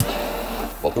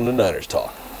Welcome to Niners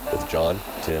Talk with John,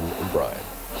 Tim, and Brian.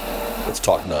 Let's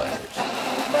talk Niners.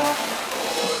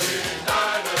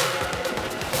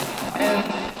 And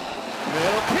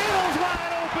Kittle's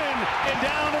wide open and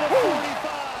down to the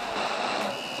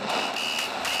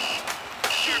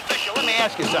 45. Sure, Fisher, let me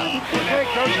ask you something. Okay,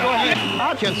 Coach, go ahead.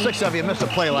 How can 6 of you miss a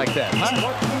play like that,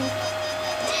 huh?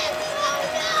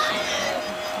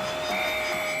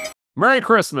 Merry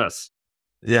Christmas.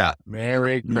 Yeah.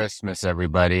 Merry Christmas,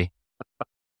 everybody.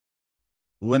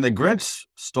 When the Grinch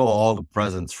stole all the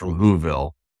presents from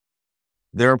Whoville,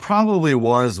 there probably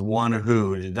was one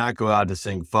who did not go out to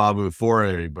sing Fabu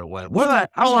for but went, "Where the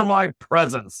hell are my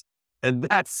presents?" And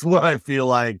that's what I feel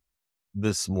like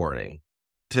this morning.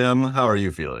 Tim, how are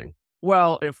you feeling?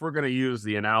 Well, if we're going to use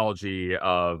the analogy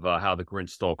of how the Grinch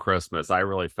stole Christmas, I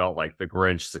really felt like the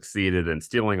Grinch succeeded in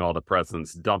stealing all the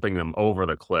presents, dumping them over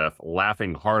the cliff,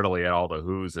 laughing heartily at all the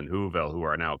Who's in Whoville who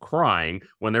are now crying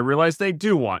when they realize they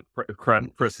do want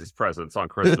Chris's presents on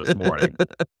Christmas morning.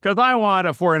 Because I want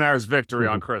a 49ers victory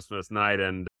on Christmas night.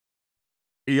 And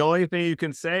the only thing you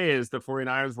can say is the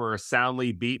 49ers were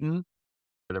soundly beaten.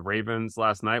 The Ravens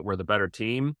last night were the better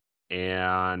team.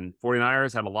 And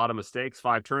 49ers had a lot of mistakes,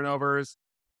 5 turnovers,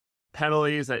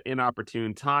 penalties at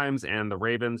inopportune times, and the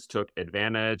Ravens took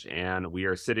advantage. And we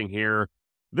are sitting here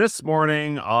this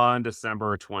morning on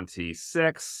December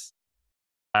 26th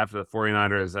after the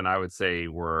 49ers, and I would say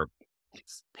were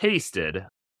pasted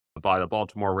by the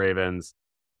Baltimore Ravens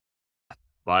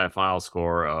by a final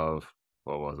score of,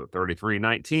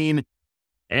 33-19.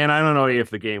 And I don't know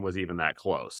if the game was even that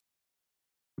close.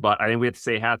 But I think we have to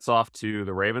say hats off to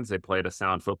the Ravens. They played a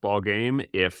sound football game.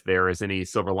 If there is any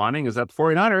silver lining, is that the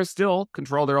 49ers still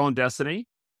control their own destiny.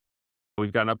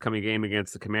 We've got an upcoming game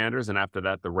against the Commanders, and after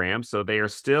that, the Rams. So they are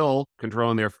still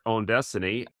controlling their own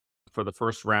destiny for the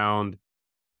first round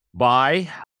bye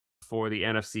for the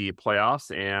NFC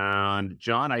playoffs. And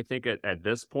John, I think at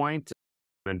this point,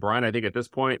 and Brian, I think at this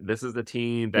point, this is the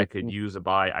team that could use a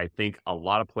bye. I think a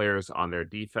lot of players on their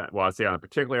defense, well, I'd say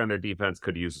particularly on their defense,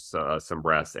 could use some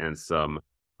rest and some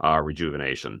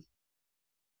rejuvenation.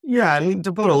 Yeah, I mean,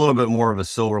 to put a little bit more of a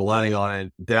silver lining on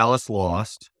it, Dallas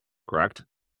lost. Correct.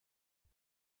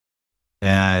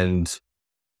 And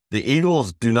the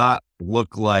Eagles do not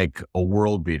look like a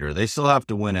world beater. They still have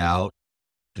to win out.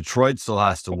 Detroit still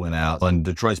has to win out. And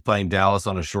Detroit's playing Dallas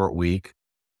on a short week.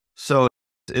 So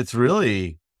it's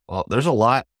really, well, there's a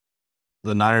lot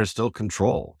the Niners still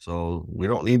control. So we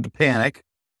don't need to panic,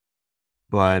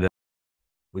 but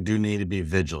we do need to be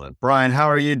vigilant. Brian, how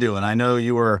are you doing? I know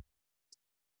you were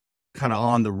kind of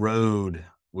on the road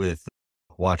with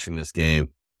watching this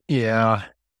game. Yeah.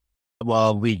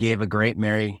 Well, we gave a great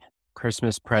Merry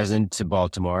Christmas present to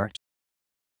Baltimore.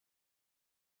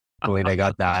 Hopefully they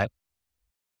got that.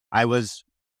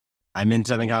 I'm in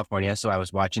Southern California, so I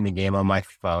was watching the game on my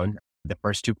phone the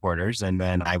first 2 quarters, and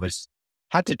then I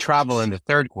had to travel in the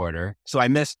third quarter, so I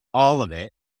missed all of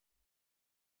it.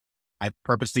 I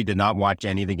purposely did not watch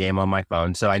any of the game on my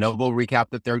phone, so I know we'll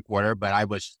recap the third quarter, but I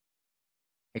was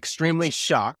extremely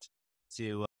shocked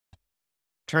to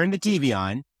turn the TV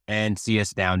on and see us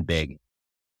down big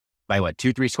by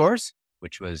 2-3 scores,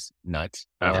 which was nuts.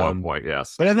 At one point,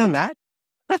 yes. But other than that,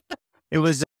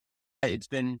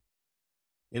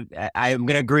 I'm going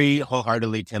to agree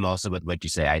wholeheartedly, Tim, also with what you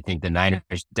say. I think the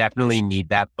Niners definitely need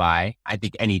that bye. I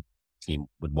think any team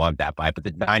would want that bye, but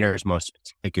the Niners most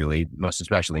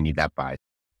especially need that bye.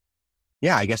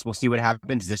 Yeah, I guess we'll see what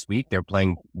happens this week. They're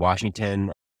playing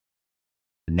Washington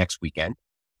next weekend.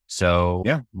 So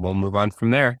yeah, we'll move on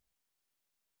from there.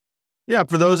 Yeah,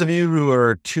 for those of you who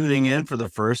are tuning in for the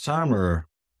first time, or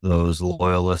those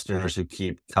loyal listeners who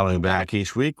keep coming back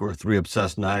each week, we're 3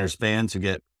 obsessed Niners fans who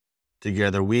get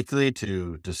together weekly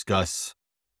to discuss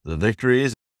the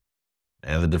victories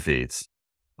and the defeats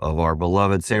of our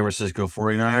beloved San Francisco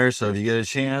 49ers. So if you get a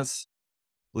chance,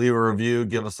 leave a review,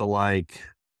 give us a like,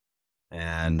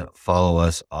 and follow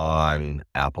us on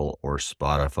Apple or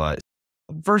Spotify.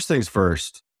 First things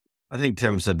first, I think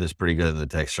Tim said this pretty good in the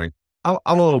text string. I'm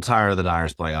a little tired of the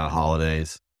Niners playing on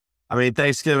holidays. I mean,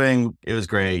 Thanksgiving, it was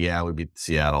great. Yeah, we beat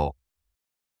Seattle.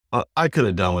 I could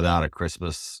have done without a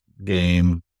Christmas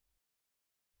game.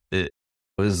 It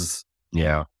was,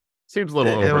 Yeah. Seems a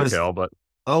little overkill, but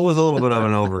it was a little bit of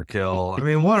an overkill. I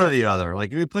mean, one or the other.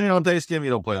 Like, if you play on Thanksgiving,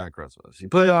 you don't play on Christmas. You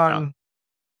play on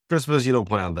Christmas, you don't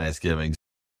play on Thanksgiving.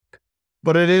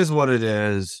 But it is what it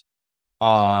is.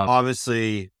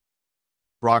 Obviously,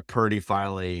 Brock Purdy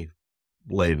finally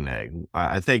laid an egg.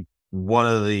 I think one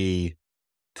of the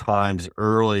times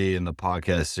early in the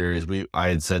podcast series, I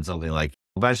had said something like,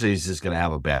 eventually he's just going to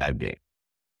have a bad game.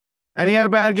 And he had a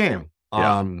bad game.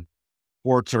 Yeah.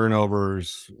 4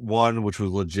 turnovers, 1 which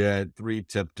was legit, 3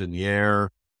 tipped in the air.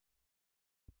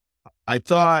 I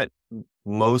thought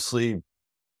mostly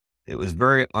it was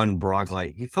very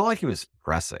un-Brock-like. He felt like he was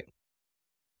pressing.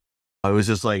 It was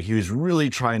just like he was really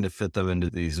trying to fit them into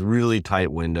these really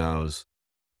tight windows.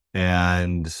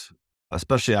 And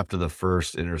especially after the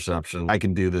first interception, I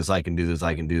can do this,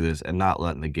 and not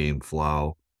letting the game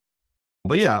flow.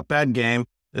 But yeah, bad game.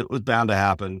 It was bound to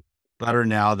happen. Better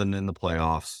now than in the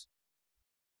playoffs.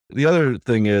 The other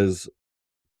thing is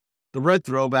the red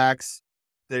throwbacks,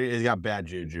 they got bad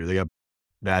juju. They got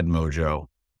bad mojo.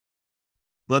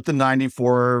 Let the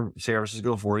 94 San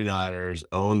Francisco 49ers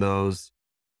own those.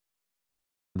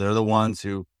 They're the ones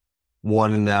who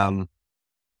won in them.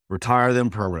 Retire them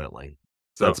permanently.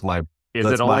 So That's my. is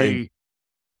that's it my- only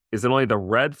is it only the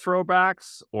red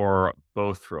throwbacks or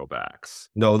both throwbacks?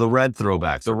 No, the red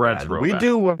throwbacks. The are red bad. throwbacks. We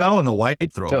do well in the white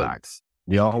throwbacks.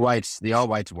 The all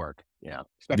whites work. Yeah.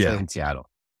 Especially Yeah. in Seattle.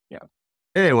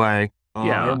 Anyway,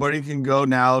 Yeah. everybody can go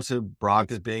now to Brock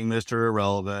as being Mr.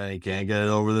 Irrelevant. He can't get it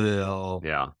over the hill.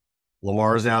 Yeah.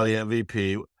 Lamar's now the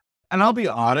MVP. And I'll be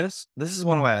honest, this is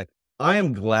one way I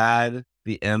am glad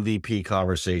the MVP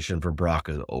conversation for Brock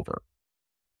is over.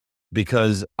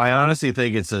 Because I honestly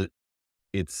think it's an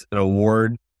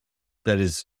award that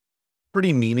is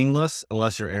pretty meaningless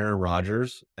unless you're Aaron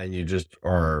Rodgers and you just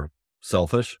are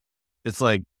selfish. It's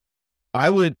like, I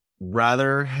would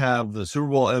rather have the Super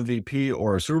Bowl MVP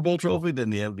or a Super Bowl trophy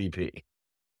than the MVP.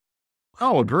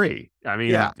 Oh, agree. I mean,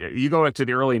 Yeah. you go into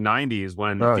the early 90s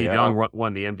when Oh, Steve yeah. Young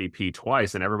won the MVP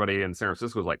twice, and everybody in San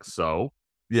Francisco was like, so?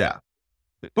 Yeah.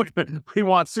 We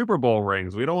want Super Bowl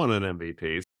rings. We don't want an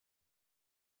MVP.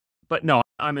 But no,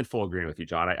 I'm in full agreement with you,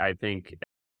 John. I think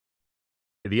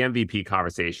the MVP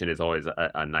conversation is always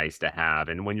a nice to have.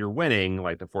 And when you're winning,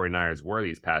 like the 49ers were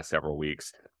these past several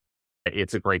weeks,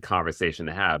 it's a great conversation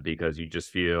to have because you just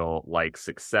feel like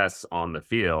success on the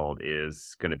field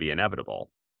is going to be inevitable.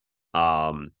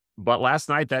 But last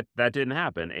night that didn't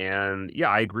happen. And yeah,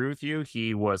 I agree with you.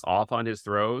 He was off on his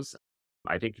throws.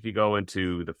 I think if you go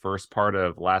into the first part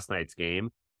of last night's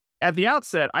game, at the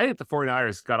outset, I think the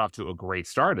 49ers got off to a great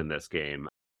start in this game.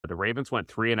 The Ravens went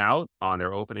 3 and out on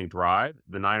their opening drive.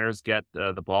 The Niners get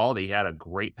the ball. They had a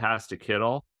great pass to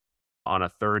Kittle on a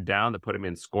 3rd down that put him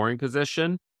in scoring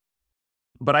position.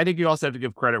 But I think you also have to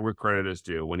give credit where credit is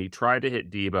due. When he tried to hit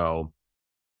Debo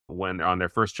when on their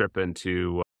first trip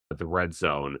into the red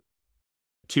zone,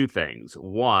 2 things.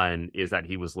 One is that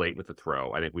he was late with the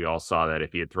throw. I think we all saw that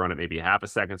if he had thrown it maybe half a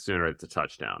second sooner, it's a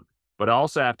touchdown. But I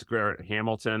also have to credit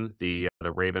Hamilton, the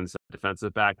Ravens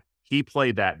defensive back. He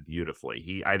played that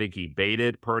beautifully. I think he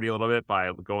baited Purdy a little bit by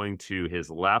going to his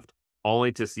left,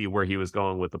 only to see where he was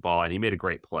going with the ball, and he made a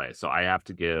great play. So I have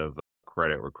to give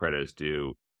credit where credit is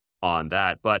due on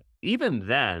that. But even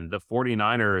then, the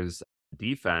 49ers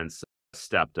defense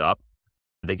stepped up.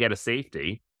 They get a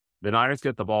safety. The Niners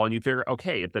get the ball, and you figure,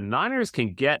 okay, if the Niners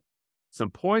can get some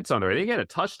points on there, they get a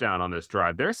touchdown on this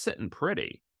drive, they're sitting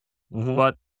pretty. Mhm.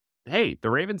 But hey, the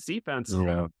Ravens defense,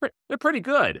 Yeah. they're pretty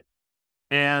good.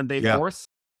 And they Yeah. forced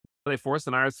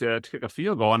the Niners to kick a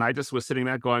field goal. And I just was sitting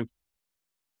there going,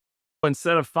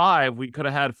 instead of 5, we could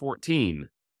have had 14.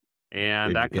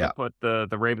 And that could have put the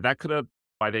Ravens, that could have,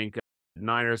 I think,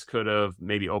 Niners could have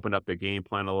maybe opened up the game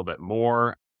plan a little bit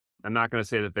more. I'm not going to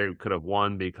say that they could have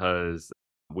won because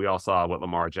we all saw what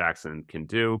Lamar Jackson can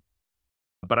do.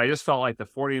 But I just felt like the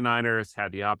 49ers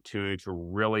had the opportunity to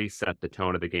really set the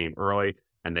tone of the game early,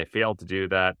 and they failed to do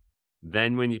that.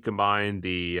 Then when you combine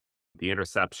the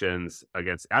interceptions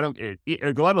against, let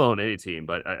alone any team,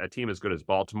 but a team as good as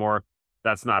Baltimore,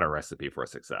 that's not a recipe for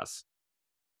success.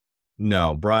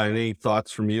 No. Brian, any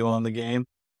thoughts from you on the game?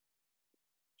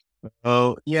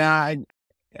 Oh, yeah.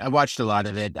 I watched a lot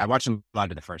of it. I watched a lot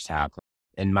of the first half,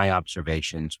 and my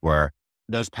observations were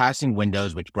those passing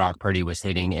windows, which Brock Purdy was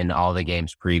hitting in all the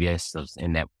games previous, those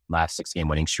in that last 6-game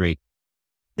winning streak,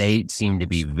 they seem to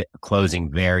be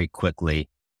closing very quickly.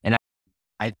 And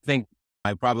I think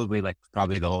probably the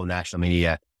whole national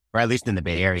media, or at least in the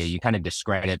Bay Area, you kind of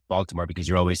discredit Baltimore because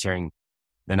you're always hearing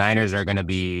the Niners are going to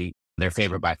be their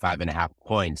favorite by 5.5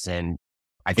 points. And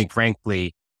I think,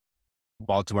 frankly,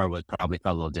 Baltimore was probably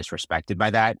felt a little disrespected by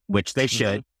that, which they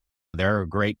should. They're a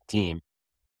great team,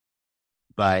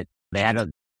 but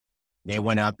they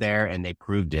went out there and they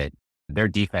proved it. Their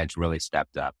defense really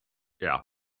stepped up. Yeah.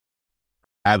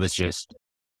 I was just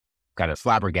kind of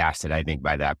flabbergasted, I think,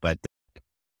 by that. But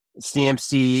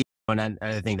CMC,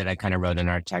 another thing that I kind of wrote in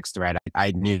our text thread,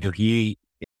 I knew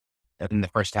in the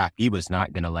first half, he was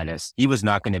not going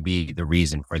to be the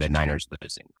reason for the Niners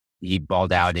losing. He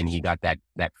balled out and he got that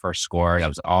first score. That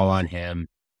was all on him.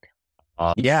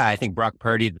 Yeah, I think Brock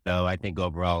Purdy, though, I think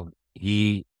overall,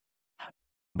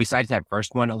 besides that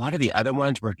first one, a lot of the other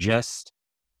ones were just,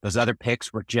 those other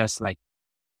picks were just like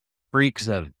freaks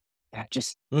of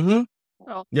just,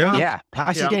 Yeah.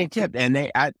 passes Yeah. getting tipped. And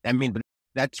I mean, but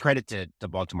that's credit to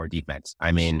Baltimore defense.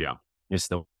 I mean, Yeah. just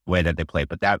the way that they play.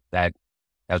 But that's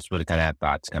what kind of had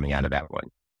thoughts coming out of that one.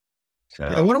 So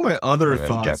Yeah, one of my other Jeff.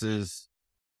 thoughts is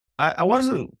I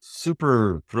wasn't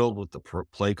super thrilled with the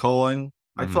play calling.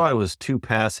 I Mhm. thought it was too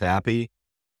pass happy.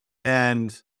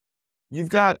 And you've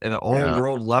got an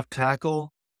all-world left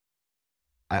tackle.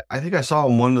 I think I saw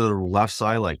him one to the left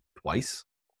side like twice.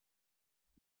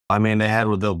 I mean, they had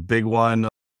with the big one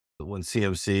when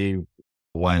CMC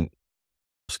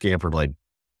scampered like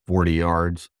 40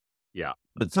 yards. Yeah.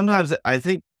 But sometimes I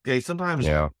think sometimes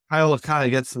Kyle kind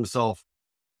of gets himself,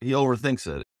 he overthinks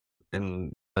it.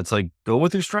 And it's like, go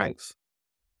with your strengths.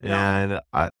 Yeah.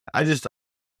 And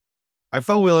I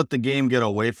felt we let the game get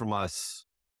away from us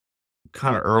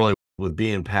kind of early with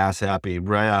being pass happy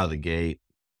right out of the gate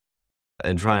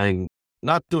and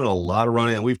not doing a lot of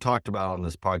running. And we've talked about on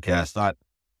this podcast, not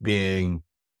being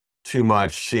too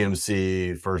much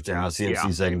CMC first down,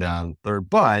 CMC second down, third.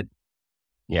 But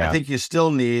I think you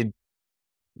still need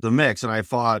the mix. And I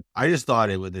just thought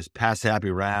it was this pass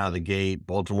happy right out of the gate.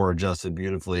 Baltimore adjusted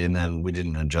beautifully, and then we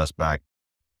didn't adjust back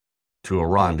to a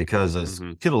run because, as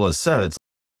Kittle has said, it's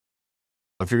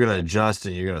if you're going to adjust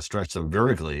and you're going to stretch them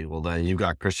vertically, well, then you've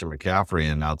got Christian McCaffrey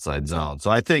in outside zone. So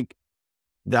I think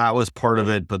that was part of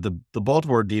it. But the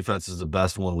Baltimore defense is the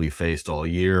best one we faced all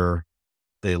year.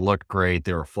 They looked great.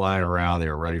 They were flying around. They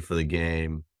were ready for the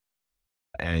game.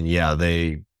 And yeah,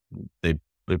 they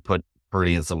put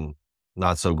Purdy in some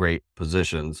not so great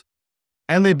positions.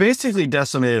 And they basically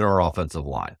decimated our offensive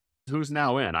line. Who's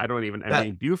now in? I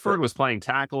mean, Buford was playing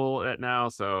tackle now,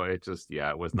 so it just,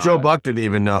 it was not. Joe Buck didn't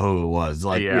even know who it was.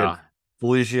 Like,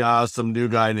 Felicia, some new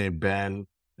guy named Ben.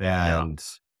 And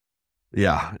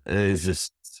it's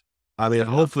just, I mean,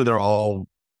 hopefully they're all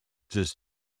just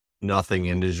nothing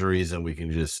injuries and we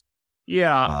can just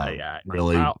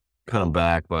really come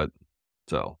back. But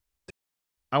so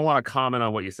I want to comment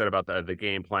on what you said about the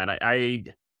game plan.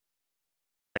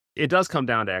 It does come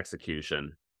down to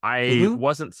execution. I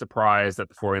wasn't surprised that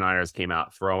the 49ers came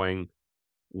out throwing.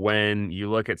 When you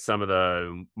look at some of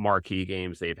the marquee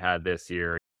games they've had this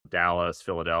year, Dallas,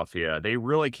 Philadelphia, they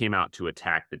really came out to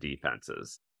attack the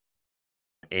defenses.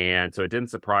 And so it didn't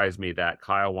surprise me that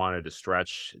Kyle wanted to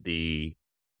stretch the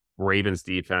Ravens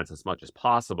defense as much as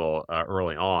possible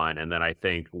early on. And then I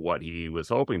think what he was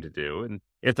hoping to do, and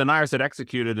if the Niners had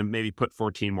executed and maybe put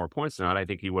 14 more points on it, I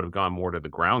think he would have gone more to the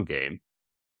ground game.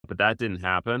 But that didn't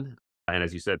happen. And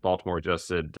as you said, Baltimore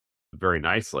adjusted very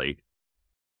nicely.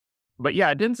 But yeah,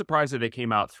 it didn't surprise that they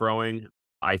came out throwing.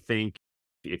 I think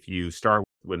if you start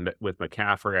with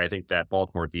McCaffrey, I think that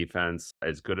Baltimore defense,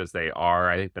 as good as they are,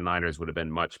 I think the Niners would have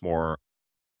been much more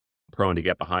prone to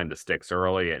get behind the sticks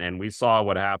early. And we saw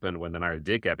what happened when the Niners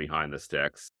did get behind the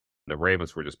sticks. The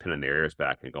Ravens were just pinning their ears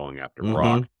back and going after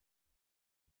Brock.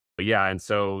 But yeah, and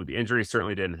so the injury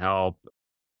certainly didn't help.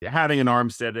 Having an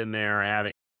Armstead in there,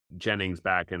 having Jennings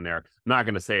back in there, I'm not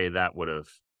going to say that would have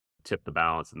tipped the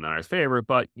balance in the Niners' favor,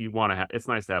 but you want to have, it's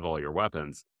nice to have all your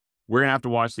weapons. We're going to have to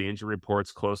watch the injury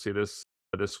reports closely this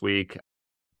week.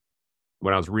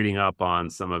 When I was reading up on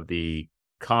some of the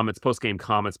post-game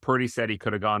comments, Purdy said he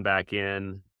could have gone back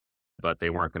in, but they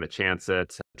weren't going to chance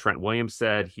it. Trent Williams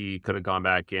said he could have gone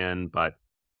back in, but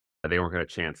they weren't going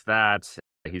to chance that.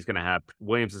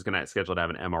 Williams is going to schedule to have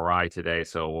an MRI today,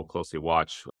 so we'll closely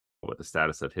watch what the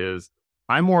status of his.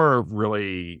 I'm more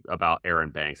really about Aaron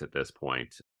Banks at this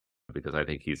point because I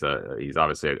think he's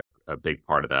obviously a big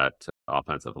part of that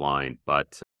offensive line.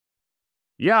 But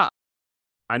yeah,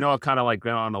 I know I've kind of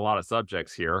been on a lot of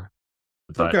subjects here.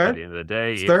 But at the end of the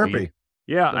day, it's therapy.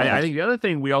 I think the other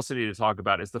thing we also need to talk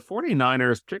about is the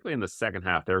 49ers, particularly in the second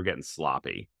half, they were getting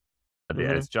sloppy.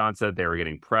 As John said, they were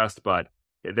getting pressed, but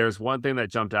there's one thing that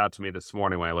jumped out to me this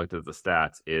morning when I looked at the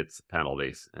stats. It's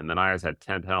penalties. And the Niners had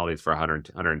 10 penalties for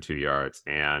 102 yards.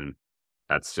 And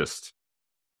that's just,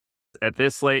 at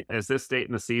this state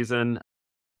in the season,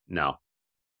 no.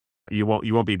 You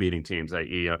won't be beating teams. I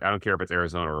don't care if it's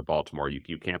Arizona or Baltimore.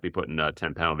 You can't be putting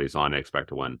 10 penalties on and expect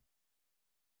to win.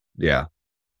 Yeah.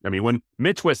 I mean, when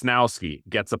Mitch Wisnowski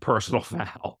gets a personal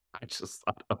foul, I just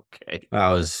thought, okay.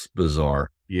 That was bizarre.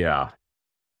 Yeah.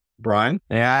 Brian?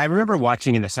 Yeah, I remember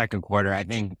watching in the second quarter, I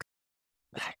think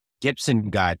Gibson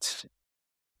got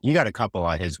a couple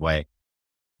on his way.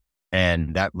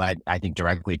 And that led, I think,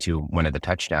 directly to one of the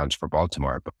touchdowns for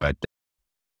Baltimore. But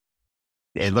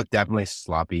it looked definitely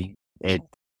sloppy. It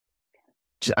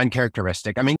just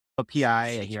uncharacteristic. I mean, a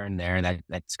PI here and there.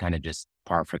 That's kind of just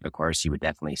par for the course. You would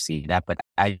definitely see that. But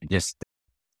I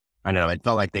don't know. It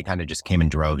felt like they kind of just came in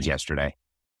droves yesterday,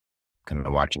 kind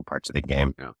of watching parts of the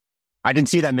game. Yeah. I didn't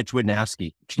see that Mitch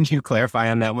Wisnowski. Can you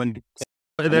clarify on that one?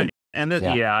 And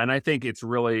I think it's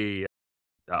really,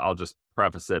 I'll just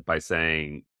preface it by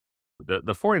saying the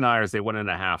 49ers, they went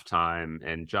into halftime,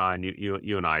 and John,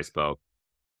 you and I spoke,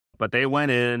 but they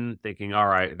went in thinking, all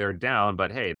right, they're down,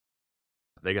 but hey,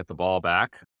 they get the ball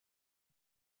back.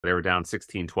 They were down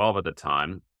 16-12 at the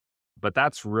time, but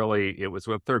that's really, it was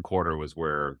the third quarter was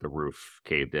where the roof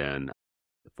caved in.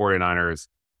 The 49ers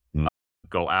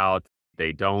go out.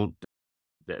 They don't,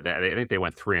 I think they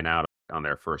went 3 and out on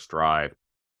their first drive.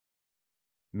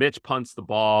 Mitch punts the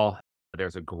ball.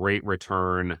 There's a great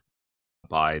return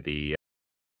by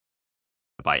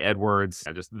Edwards.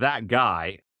 And just that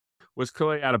guy was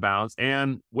clearly out of bounds.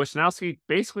 And Wisnowski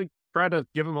basically tried to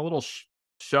give him a little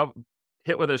shove,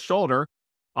 hit with his shoulder.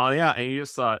 And you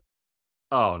just thought,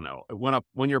 oh no, it went up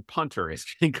when your punter is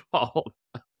getting called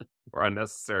for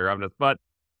unnecessary roughness. But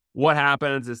what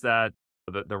happens is that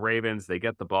the Ravens, they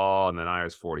get the ball, and the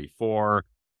Niners 44.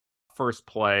 First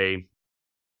play,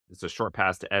 it's a short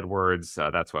pass to Edwards.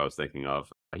 That's what I was thinking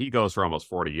of. He goes for almost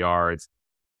 40 yards.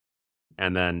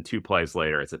 And then 2 plays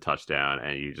later, it's a touchdown.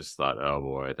 And you just thought, oh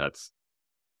boy,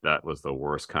 that was the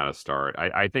worst kind of start.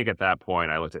 I think at that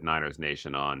point, I looked at Niners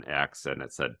Nation on X, and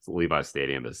it said Levi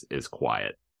Stadium is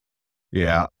quiet.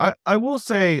 Yeah. I will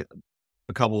say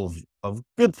a couple of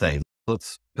good things.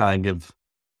 Let's kind of give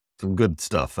some good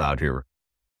stuff out here.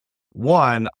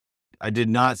 One, I did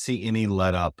not see any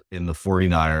let up in the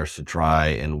 49ers to try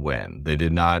and win. They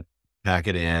did not pack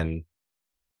it in.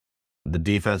 The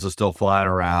defense was still flying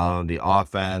around. The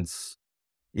offense,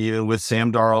 even with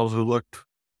Sam Darnold, who looked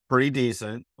pretty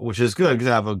decent, which is good because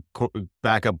I have a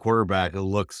backup quarterback who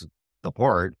looks the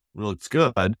part, looks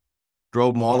good,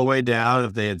 drove them all the way down.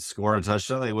 If they had scored a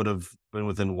touchdown, they would have been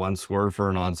within 1 score for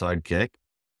an onside kick.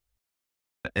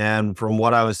 And from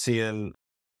what I was seeing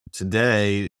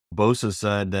today, Bosa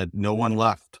said that no one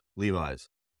left Levi's.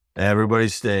 Everybody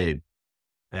stayed.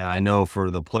 And I know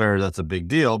for the players, that's a big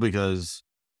deal because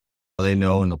they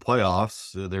know in the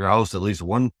playoffs, they're going to host at least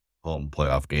one home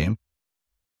playoff game.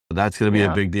 That's going to be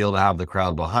a big deal to have the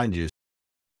crowd behind you.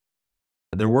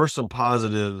 There were some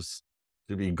positives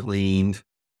to be gleaned.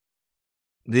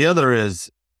 The other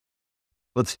is,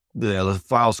 the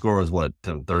final score was what,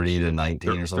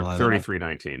 30-19 or something like that?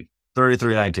 33-19.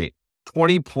 33-19.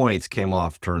 20 points came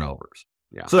off turnovers.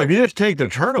 Yeah. So if you just take the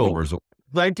turnovers,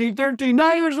 19-13,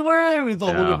 Niners away.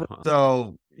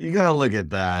 So you got to look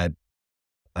at that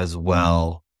as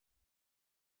well.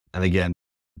 And again,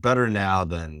 better now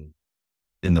than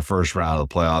in the first round of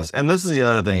the playoffs. And this is the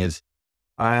other thing is,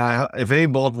 if any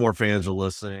Baltimore fans are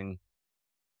listening,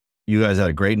 you guys had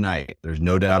a great night. There's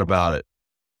no doubt about it.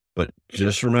 But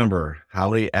just remember how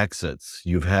many exits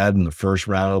you've had in the first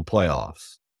round of the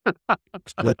playoffs.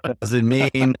 That doesn't mean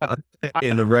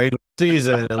in the regular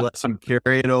season unless you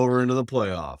carry it over into the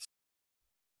playoffs.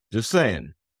 Just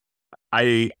saying.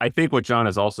 I think what John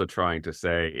is also trying to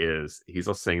say is he's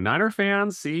also saying, Niner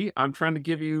fans, see, I'm trying to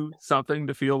give you something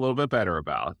to feel a little bit better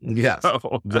about. Yes,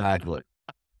 exactly.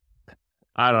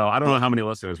 I don't know how many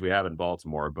listeners we have in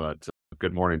Baltimore, but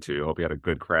good morning to you. Hope you had a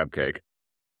good crab cake.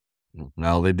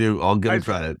 No, they do. I'll give them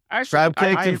credit. Crab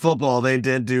cakes and football, they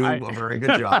did do a very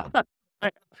good job.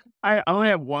 I only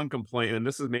have one complaint, and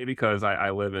this is maybe because I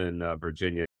live in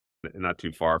Virginia, not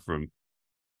too far from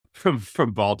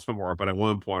Baltimore. But at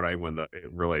one point,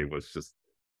 it really was just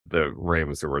the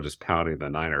Ravens who were just pounding the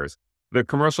Niners. The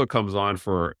commercial comes on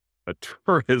for a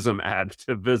tourism ad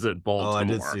to visit Baltimore. Oh, I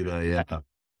did see that.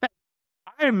 Yeah,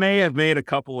 I may have made a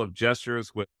couple of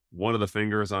gestures with one of the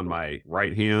fingers on my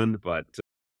right hand, but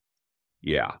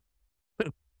yeah,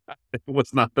 it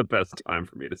was not the best time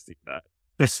for me to see that.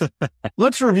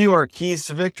 Let's review our keys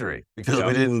to victory because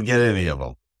we didn't get any of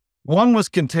them. One was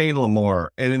contain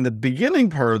Lamar. And in the beginning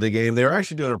part of the game, they were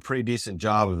actually doing a pretty decent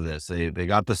job of this. They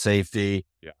got the safety.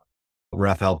 Yeah.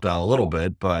 Ref helped out a little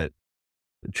bit, but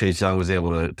Chase Young was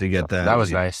able to get that. That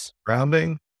was nice.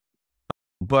 Grounding.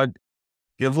 But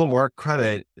give Lamar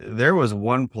credit. There was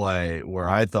one play where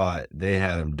I thought they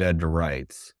had him dead to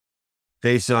rights.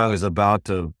 Chase Young was about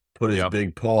to put his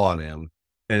big paw on him.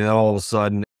 And then all of a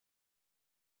sudden,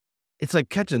 it's like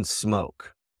catching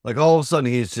smoke. Like all of a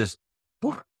sudden he's just,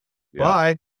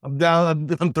 bye. I'm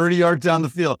down. I'm 30 yards down the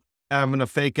field. And I'm going to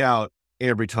fake out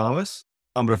Ambry Thomas.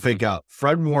 I'm going to fake out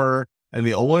Fred Warner. And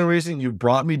the only reason you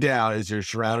brought me down is you're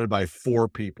surrounded by 4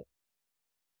 people.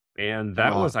 And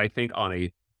that was, I think, on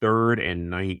a 3rd and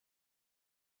 9.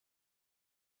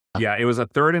 Yeah, it was a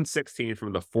 3rd and 16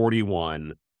 from the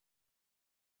 41.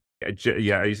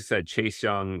 Yeah, you said Chase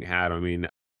Young had him. I mean,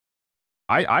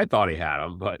 I thought he had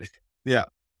him, but Yeah.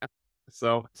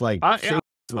 so It's like, yeah,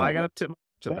 I got to tip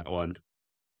to that one.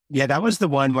 Yeah, that was the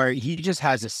one where he just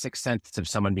has a sixth sense of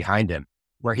someone behind him,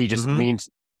 where he just Mhm.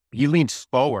 leans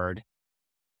forward,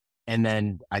 and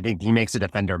then I think he makes a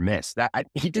defender miss.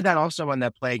 He did that also on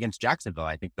that play against Jacksonville,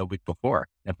 I think the week before,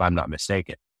 if I'm not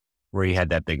mistaken, where he had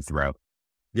that big throw.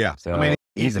 yeah. So I mean,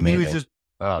 he's he amazing. was just,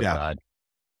 Oh yeah. God.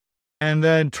 and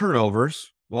then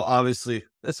turnovers. Well, obviously,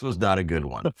 this was not a good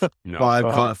one.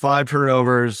 No, Five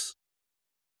turnovers.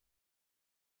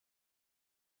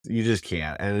 You just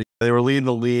can't. And they were leading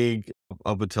the league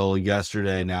up until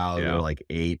yesterday. Now Yeah. they're like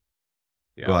 8.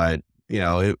 Yeah. But,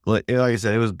 like I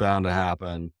said, it was bound to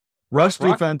happen. Rush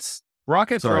defense. Brock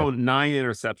had Sorry. thrown 9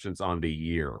 interceptions on the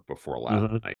year before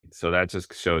last Mhm. night. So that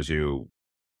just shows you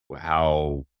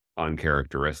how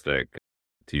uncharacteristic,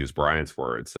 to use Brian's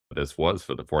words, this was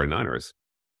for the 49ers.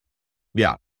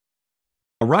 Yeah.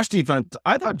 A rush defense.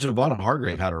 I thought Javon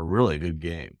Hargrave had a really good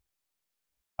game.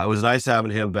 It was nice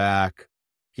having him back.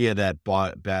 He had that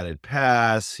batted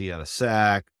pass. He had a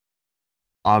sack.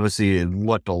 Obviously, it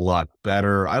looked a lot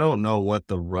better. I don't know what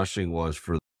the rushing was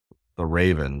for the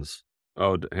Ravens.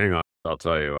 Oh, hang on. I'll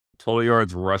tell you. Total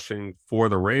yards rushing for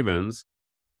the Ravens,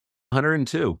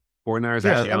 102. 49ers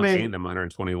Yeah, actually I mean- outgained them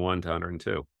 121 to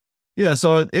 102. Yeah,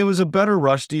 so it was a better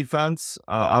rush defense.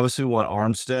 Obviously, we want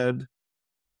Armstead.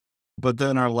 But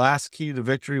then our last key to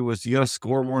victory was you got to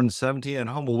score more than 17 at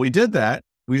home. Well, we did that.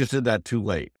 We just did that too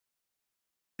late.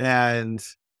 And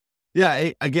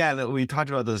yeah, again, we talked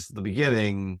about this at the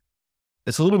beginning.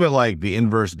 It's a little bit like the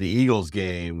inverse of the Eagles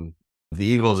game. The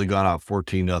Eagles had gone out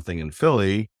 14-0 in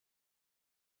Philly.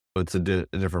 It's a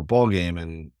different ball game.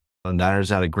 And the Niners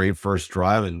had a great first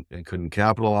drive and couldn't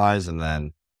capitalize. And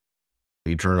then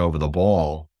you turn over the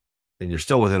ball and you're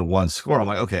still within one score. I'm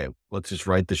like, okay, let's just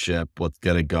right the ship. Let's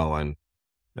get it going.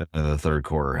 And the third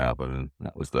quarter happened, and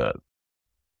that was that.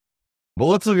 But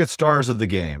let's look at stars of the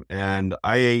game. And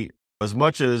as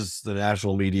much as the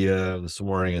national media this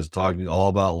morning is talking all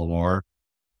about Lamar,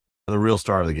 the real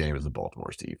star of the game is the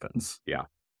Baltimore's defense. Yeah.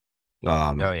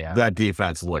 Oh, yeah. That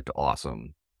defense looked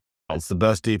awesome. It's the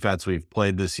best defense we've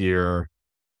played this year.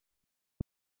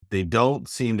 They don't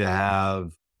seem to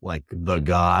have like the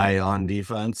guy on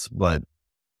defense, but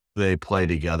they play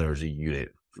together as a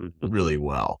unit really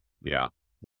well. Yeah.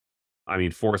 I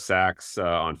mean, 4 sacks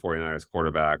on 49ers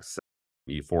quarterbacks.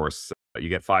 You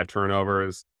get 5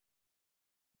 turnovers.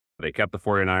 They kept the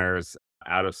 49ers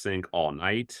out of sync all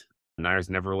night. The Niners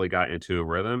never really got into a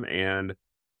rhythm, and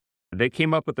they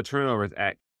came up with the turnovers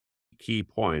at key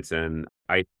points. And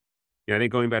I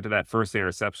think going back to that first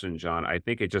interception, John, I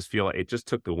think it just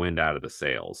took the wind out of the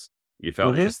sails. You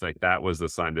felt just like that was the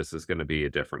sign this is going to be a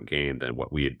different game than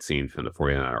what we had seen from the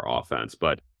 49er offense.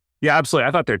 But yeah, absolutely.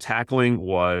 I thought their tackling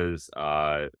was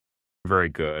very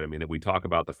good. I mean, we talk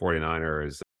about the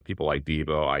 49ers, people like Debo,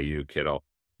 Ayuk, Kittle,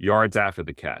 yards after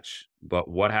the catch. But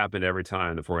what happened every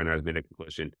time the 49ers made a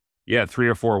completion? Yeah, 3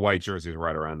 or 4 white jerseys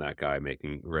right around that guy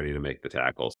ready to make the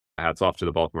tackles. Hats off to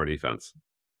the Baltimore defense.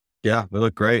 Yeah, they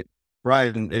look great.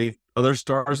 Brian, any other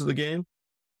stars of the game?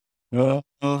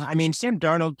 I mean, Sam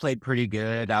Darnold played pretty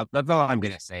good. That's all I'm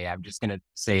going to say. I'm just going to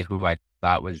say who I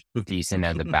thought was decent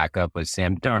as a backup was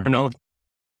Sam Darnold.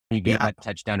 He gave that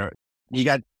touchdown. He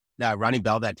got Ronnie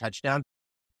Bell that touchdown.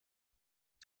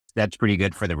 That's pretty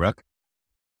good for the Rook.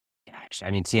 Gosh,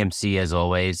 I mean, CMC, as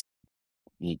always,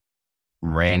 he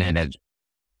ran it as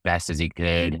best as he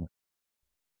could.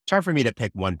 It's hard for me to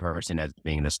pick one person as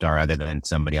being the star other than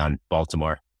somebody on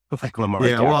Baltimore. Like Lamar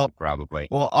Jackson, probably.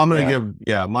 Well, I'm going to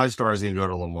give, my star is going to go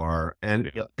to Lamar. And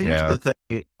here's the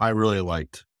thing I really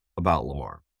liked about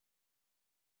Lamar.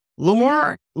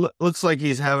 Lamar looks like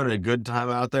he's having a good time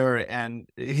out there, and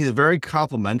he's very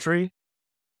complimentary.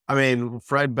 I mean,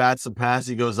 Fred bats a pass,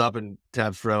 he goes up and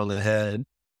taps Fred on the head.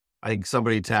 I think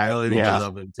somebody tackled him, he goes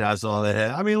up and taps on the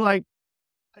head. I mean, like,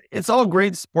 it's all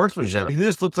great sportsmanship. He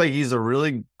just looks like he's a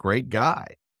really great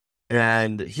guy.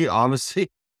 And he obviously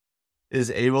is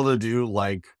able to do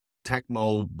like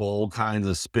Tecmo Bowl kinds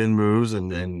of spin moves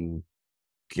and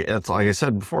it's like I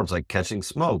said before, it's like catching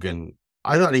smoke. And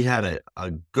I thought he had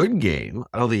a good game.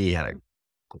 I don't think he had a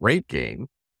great game.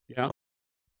 Yeah.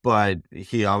 But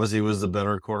he obviously was the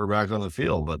better quarterback on the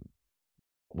field. But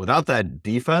without that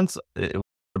defense, it would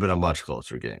have been a much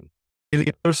closer game.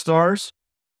 Any other stars?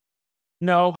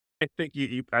 No, I think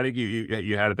you had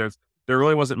it. There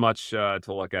really wasn't much to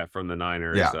look at from the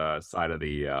Niners side of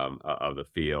the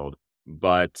field,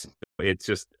 but it's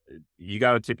just you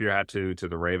got to tip your hat to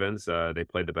the Ravens. They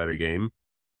played the better game.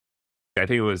 I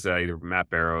think it was either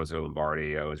Matt Barrows or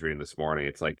Lombardi. I was reading this morning.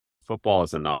 It's like football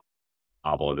is a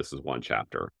novel, and this is one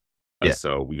chapter. Yeah.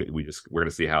 So we're going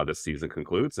to see how this season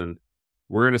concludes, and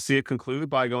we're going to see it conclude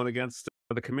by going against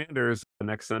the Commanders the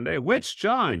next Sunday, which,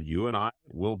 John, you and I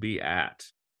will be at.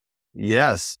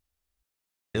 Yes.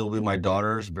 It'll be my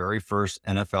daughter's very first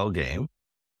NFL game.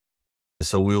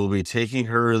 So we will be taking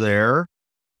her there.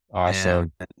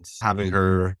 Awesome. And having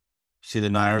her see the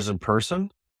Niners in person.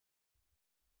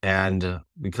 And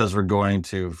because we're going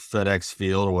to FedEx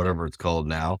Field or whatever it's called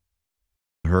now,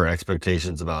 her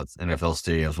expectations about NFL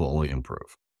stadiums will only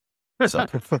improve. So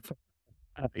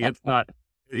It's not.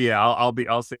 Yeah,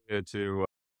 I'll say it to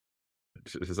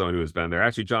someone who has been there.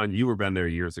 Actually, John, you were been there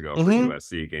years ago for the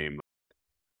USC game,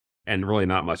 and really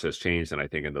not much has changed. And I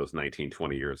think in those 19,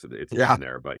 20 years that it's been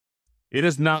there, but it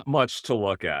is not much to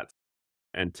look at.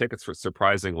 And tickets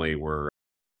surprisingly were,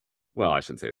 well, I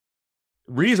shouldn't say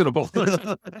reasonable.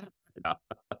 Yeah.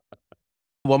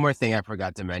 One more thing I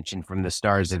forgot to mention from the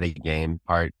stars of the game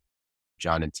part,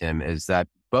 John and Tim, is that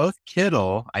both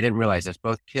Kittle, I didn't realize this,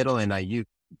 both Kittle and Ayuk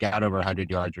got over 100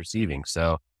 yards receiving.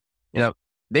 So,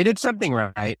 they did something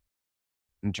right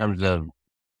in terms of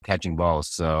catching balls.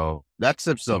 So that's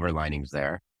some silver linings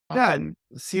there. yeah, and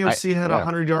CMC had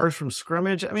 100 yards from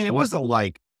scrimmage. I mean, it wasn't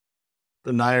like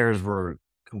the Niners were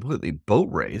completely boat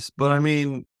race, but I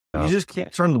mean, you just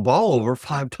can't turn the ball over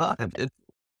 5 times.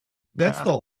 That's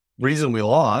the reason we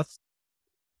lost.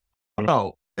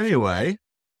 Oh, anyway,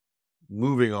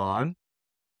 moving on.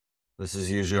 This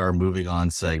is usually our moving on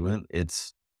segment.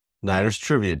 It's Niners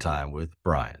trivia time with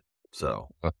Brian. So,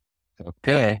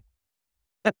 Okay.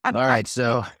 All right.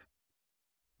 So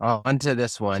on to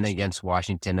this one against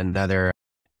Washington, another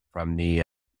from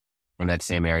that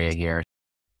same area here.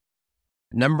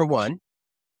 Number one,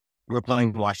 we're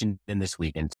playing Washington this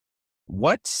weekend.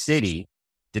 What city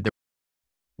did the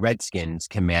Redskins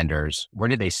Commanders, where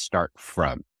did they start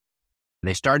from?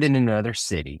 They started in another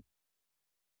city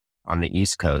on the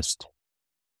East Coast.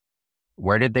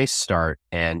 Where did they start?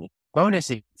 And bonus,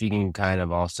 if you can kind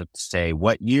of also say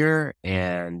what year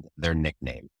and their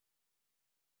nickname.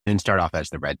 They didn't start off as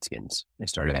the Redskins. They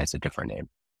started as a different name.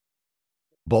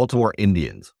 Baltimore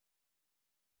Indians.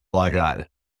 Like that.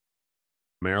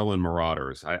 Maryland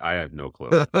Marauders. I have no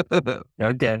clue.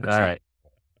 Okay. All right.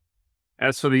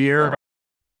 As for the year,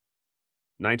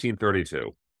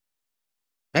 1932.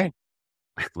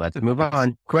 Let's move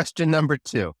on. Question number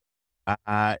 2.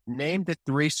 Name the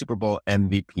 3 Super Bowl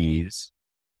MVPs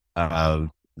of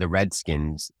the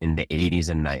Redskins in the 80s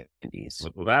and 90s.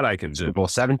 Well, that I can do. Super Bowl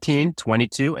 17,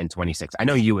 22, and 26. I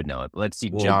know you would know it, but let's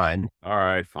see, John. All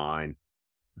right, fine.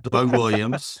 Doug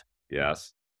Williams,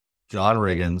 Yes. John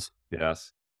Riggins,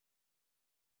 Yes.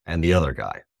 and the other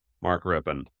guy. Mark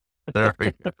Rippon. There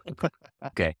we go.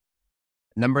 Okay.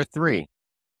 Number 3.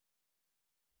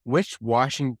 Which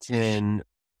Washington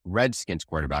Redskins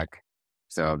quarterback,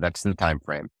 so that's the time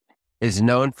frame, is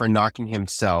known for knocking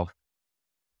himself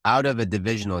out of a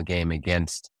divisional game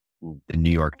against the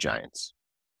New York Giants?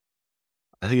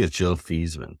 I think it's Joe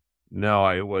Theismann. No,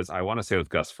 I want to say it was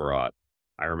Gus Frerotte.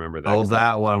 I remember that. Oh,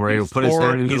 that one where he put his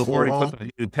head into the wall.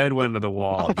 His head went into the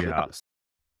wall. Yeah.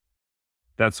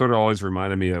 That sort of always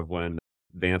reminded me of when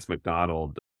Vance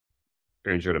McDonald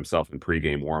injured himself in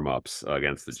pregame warmups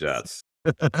against the Jets.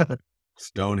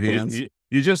 Stone hands.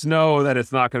 You just know that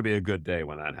it's not going to be a good day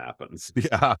when that happens.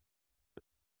 Yeah.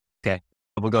 Okay.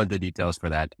 We'll go into details for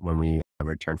that when we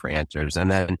return for answers. And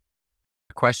then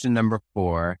question number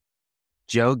 4,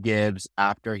 Joe Gibbs,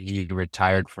 after he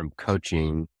retired from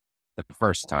coaching the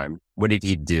first time, what did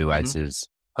he do as his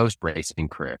post-racing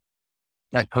career?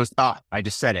 I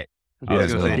just said it. I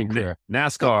was gonna say,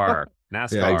 NASCAR. Yeah,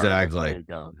 exactly. There you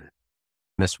go.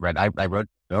 Misread. I wrote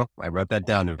that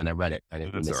down when I read it. I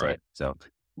didn't That's miss all right. it. So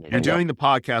You're doing the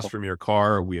podcast from your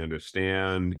car. We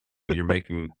understand you're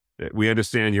making. We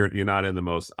understand you're not in the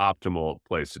most optimal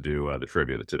place to do the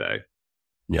trivia today.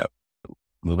 Yep.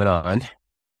 Moving on.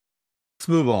 Let's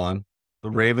move on. The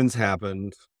Ravens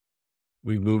happened.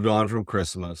 We moved on from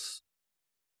Christmas.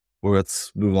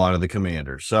 Let's move on to the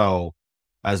Commanders. So,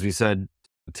 as we said,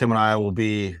 Tim and I will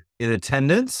be in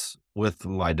attendance with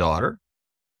my daughter.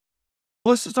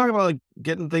 Let's just talk about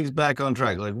getting things back on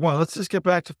track. Let's just get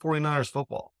back to 49ers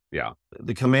football. Yeah.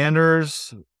 The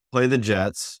Commanders play the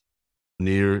Jets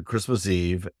near Christmas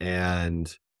Eve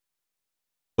and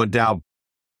went down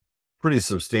pretty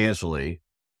substantially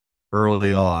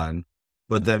early on,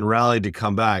 but then rallied to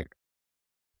come back.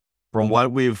 From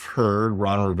what we've heard,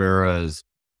 Ron Rivera is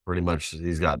pretty much,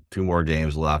 he's got 2 more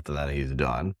games left and then he's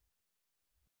done.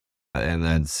 And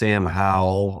then Sam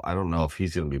Howell, I don't know if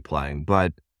he's going to be playing,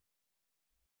 but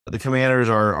the Commanders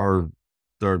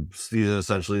their season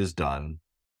essentially is done.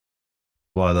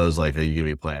 one of those, like, are you going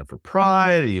to be playing for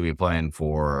pride? Are you going to be playing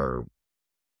for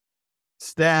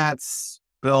stats,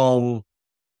 film,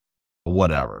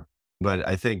 whatever? But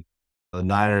I think the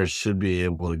Niners should be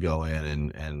able to go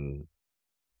in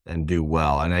and do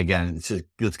well. And again,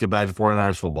 let's get back to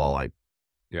 49ers football. Like,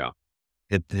 Yeah.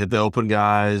 hit the open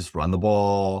guys, run the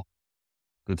ball,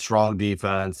 good strong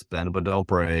defense, bend but don't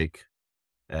break,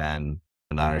 and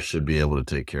the Niners should be able to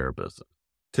take care of business.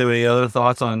 Tim, any other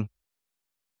thoughts on?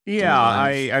 Yeah,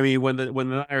 Niners? I mean when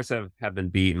the Niners have been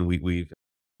beaten, we've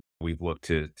looked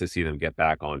to see them get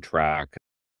back on track.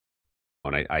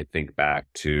 When I think back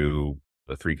to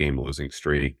the 3-game losing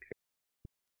streak,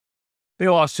 they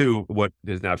lost to what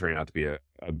is now turning out to be a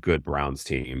good Browns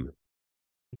team.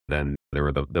 Then there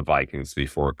were the Vikings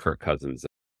before Kirk Cousins'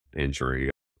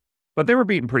 injury, but they were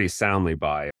beaten pretty soundly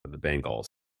by the Bengals.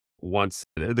 Once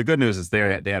the good news is they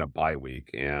had a bye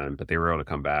week, but they were able to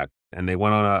come back and they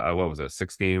went on a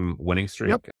 6-game winning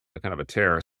streak, kind of a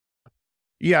tear.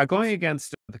 Yeah, going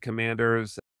against the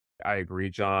Commanders, I agree,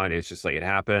 John. It's just like it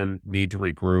happened. Need to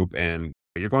regroup, and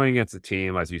you're going against a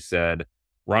team, as you said.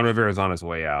 Ron Rivera is on his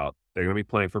way out. They're going to be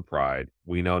playing for pride.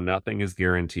 We know nothing is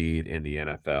guaranteed in the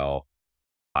NFL.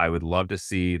 I would love to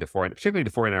see particularly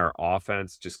the 49er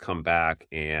offense, just come back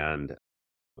and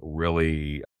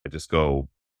really just go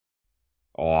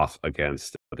off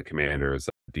against the Commanders'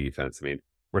 defense. I mean,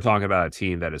 we're talking about a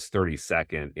team that is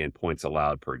 32nd in points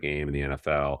allowed per game in the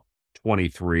NFL,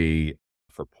 23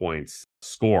 for points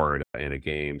scored in a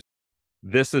game.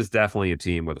 This is definitely a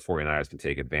team where the 49ers can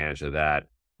take advantage of that.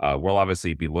 We'll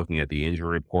obviously be looking at the injury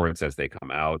reports as they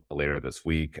come out later this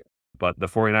week, but the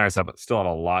 49ers still have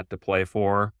a lot to play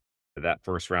for. That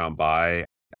first round bye,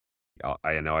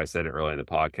 I know I said it earlier in the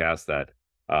podcast that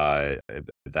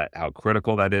how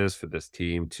critical that is for this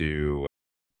team to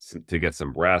get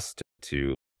some rest,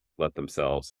 to let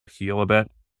themselves heal a bit.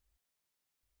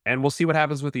 And we'll see what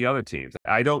happens with the other teams.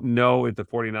 I don't know if the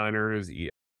 49ers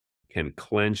can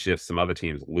clinch if some other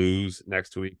teams lose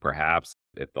next week. Perhaps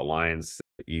if the Lions,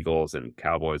 Eagles, and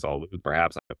Cowboys all lose,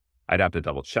 perhaps I'd have to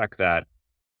double check that.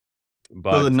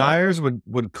 But So the Niners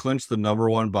would clinch the number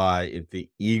 1 bye if the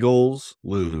Eagles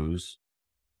lose,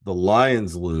 the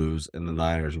Lions lose, and the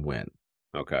Niners win.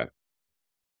 Okay.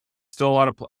 Still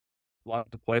a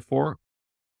lot to play for.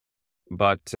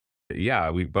 But yeah,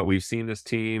 we've seen this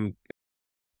team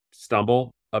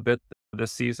stumble a bit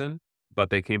this season, but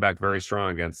they came back very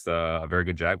strong against a very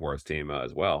good Jaguars team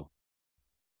as well.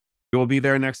 You will be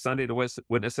there next Sunday to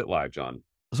witness it live, John.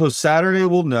 So Saturday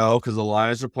we'll know because the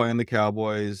Lions are playing the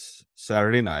Cowboys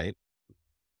Saturday night.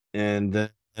 And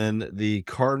then the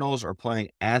Cardinals are playing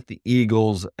at the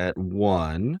Eagles at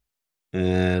 1.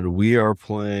 And we are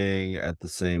playing at the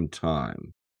same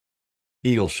time.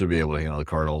 Eagles should be able to handle the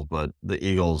Cardinals, but the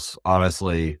Eagles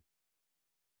honestly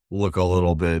look a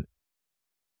little bit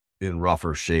in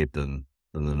rougher shape than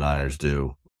the Niners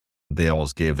do. They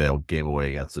almost gave that game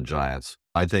away against the Giants.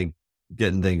 I think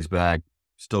getting things back,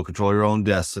 still control your own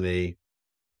destiny.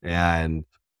 And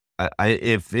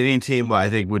if any team I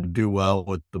think would do well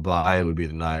with the bye, it would be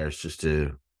the Niners, just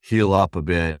to heal up a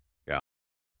bit. Yeah.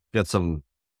 Get some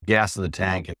gas in the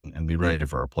tank and be ready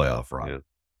for a playoff run. Yeah.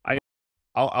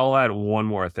 I'll add one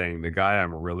more thing. The guy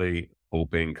I'm really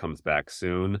hoping comes back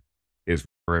soon is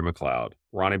Ray McLeod.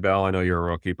 Ronnie Bell, I know you're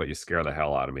a rookie, but you scare the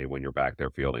hell out of me when you're back there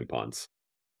fielding punts.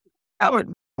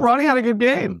 Ronnie had a good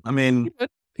game. I mean,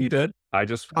 he did. I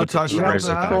just I'll touch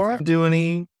do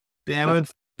any damage,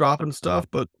 dropping stuff,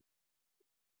 but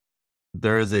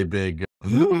there is a big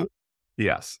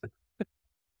yes.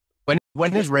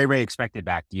 When is Ray expected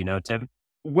back? Do you know, Tim?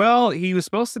 Well, he was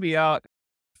supposed to be out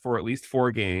for at least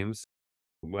 4 games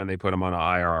when they put him on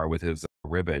IR with his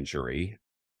rib injury.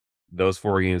 Those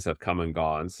 4 games have come and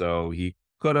gone, so he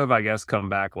could have, I guess, come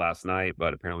back last night,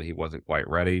 but apparently he wasn't quite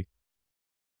ready.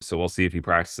 So we'll see if he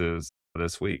practices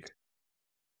this week.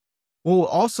 will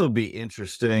also be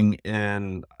interesting,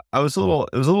 and it was a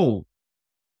little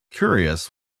curious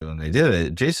when they did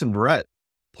it. Jason Verrett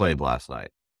played last night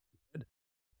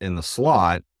in the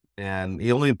slot, and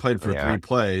he only played for 3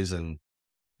 plays, and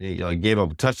he gave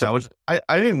up a touchdown, which I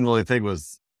didn't really think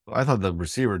was. I thought the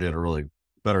receiver did a really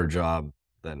better job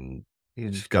than he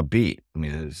just got beat. I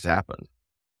mean, it just happened.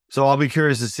 So I'll be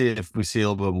curious to see if we see a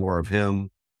little bit more of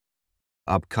him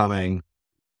upcoming.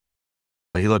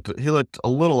 He looked a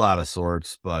little out of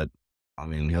sorts, but I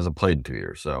mean, he hasn't played in 2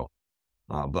 years. So,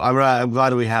 but I'm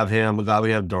glad we have him. I'm glad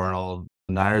we have Darnold.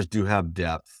 The Niners do have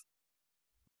depth,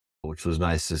 which was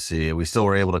nice to see. We still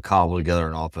were able to cobble together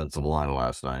an offensive line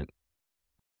last night,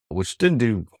 which didn't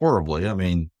do horribly. I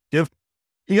mean,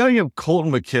 you got to give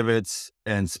Colton McKivitz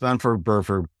and Spencer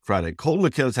Burford credit, Colton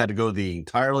McKinnis had to go the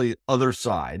entirely other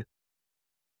side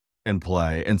and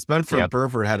play. And Spencer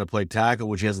Burford had to play tackle,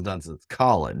 which he hasn't done since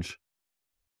college.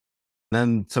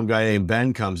 Then some guy named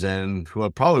Ben comes in who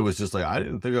probably was just like, I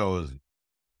didn't think I was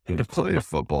going to play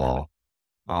football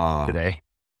today.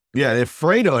 Yeah, if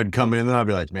Fredo had come in, then I'd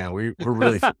be like, man, we're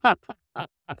really.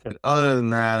 Other than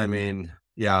that, I mean,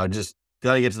 yeah, just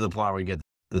got to get to the point where we get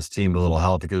this team a little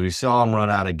healthy because we saw them run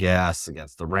out of gas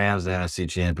against the Rams in the NFC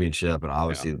Championship and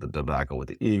obviously the debacle with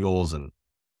the Eagles. And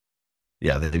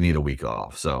yeah, they need a week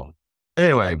off. So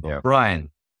anyway,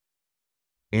 Brian,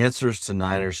 answers to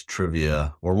Niners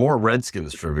trivia or more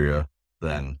Redskins trivia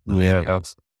than anything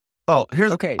else. Oh,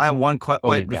 here's okay. I have one question.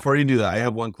 Wait, before you do that, I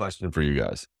have one question for you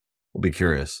guys. We'll be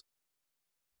curious.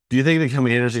 Do you think the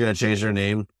Commanders are going to change their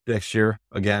name next year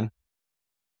again?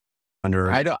 I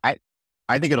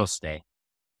think it'll stay.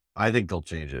 I think they'll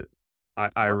change it.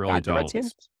 I really don't.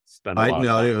 Spend a lot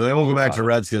no, they won't go back to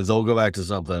Redskins. They'll go back to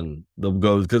something. They'll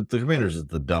go because the Commanders is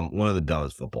one of the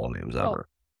dumbest football names ever.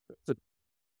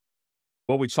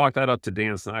 Well, we chalked that up to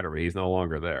Dan Snyder, but he's no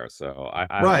longer there. So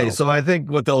I right. So I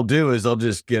think what they'll do is they'll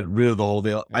just get rid of the whole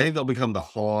deal. I think they'll become the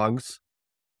Hogs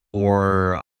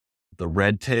or the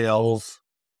Red Tails,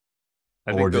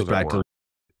 or just back to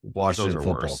Washington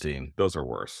football team. Those are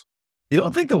worse. You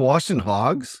don't think the Washington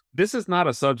Hogs? This is not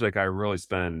a subject I really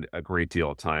spend a great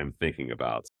deal of time thinking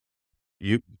about.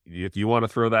 If you want to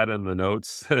throw that in the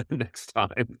notes next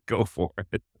time, go for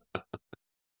it.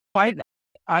 I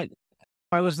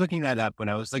was looking that up when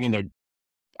I was looking at.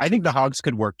 I think the Hogs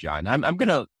could work, John. I'm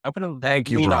gonna thank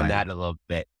you, lean Brian. on that a little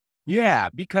bit. Yeah,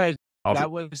 because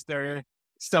that was their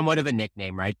somewhat of a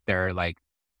nickname, right? Their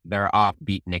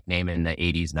offbeat nickname in the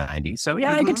 80s, 90s. So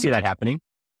yeah, I could see that happening.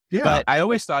 Yeah, but I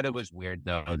always thought it was weird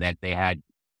though that they had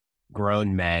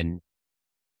grown men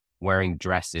wearing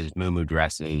dresses, muumuu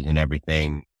dresses, and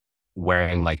everything,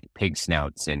 wearing like pig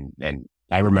snouts, and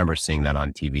I remember seeing that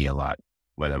on TV a lot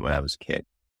when I was a kid.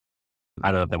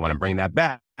 I don't know if they want to bring that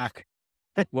back.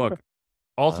 Look,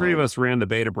 all three of us ran the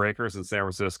Beta Breakers in San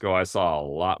Francisco. I saw a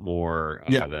lot more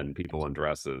than people in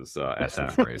dresses at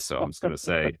that race. So I'm just going to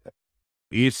say,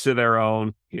 each to their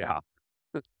own. Yeah.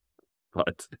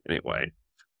 But anyway.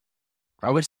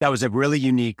 That was a really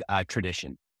unique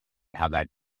tradition, how that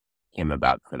came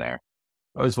about for there.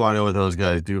 I always want to know what those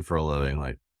guys do for a living.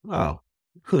 Like, I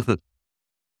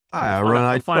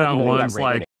find out one's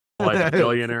like a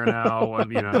billionaire now.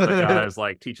 Other guys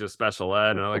like teaches special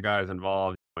ed, and other guys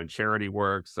involved in charity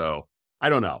work. So I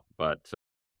don't know, but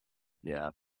yeah,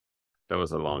 that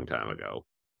was a long time ago.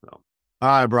 So. All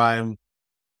right, Brian.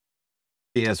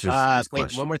 The answer.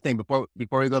 Wait, one more thing before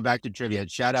we go back to trivia.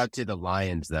 Shout out to the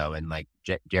Lions though, and like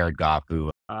Jared Goff,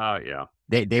 who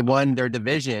they won their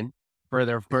division for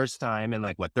their first time in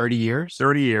 30 years.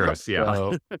 30 years,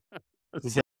 yeah.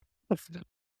 So,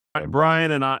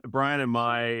 Brian and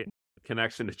my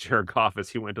connection to Jared Goff is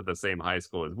he went to the same high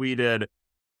school as we did,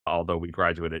 although we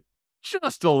graduated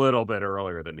just a little bit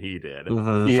earlier than he did.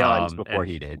 Before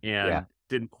he did. And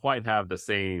didn't quite have the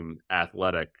same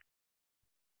athletic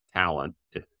talent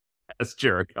as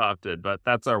Jared Goff did, but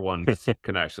that's our one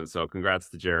connection. So congrats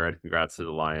to Jared. Congrats to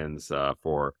the Lions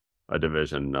for a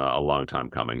division a long time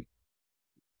coming.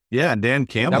 Yeah, Dan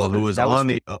Campbell, who was on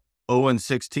the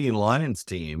 0-16 Lions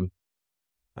team,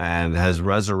 and has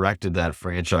resurrected that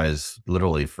franchise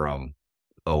literally from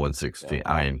 0-16.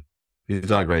 I mean, he's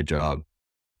done a great job.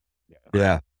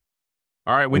 Yeah.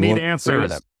 All right, we need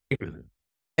answers.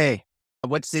 Hey,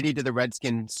 what city do the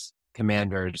Redskins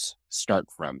Commanders start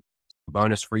from?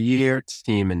 Bonus for year,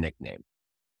 team, and nickname.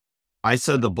 I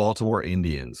said the Baltimore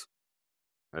Indians.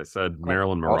 I said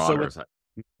Maryland Marauders.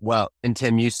 And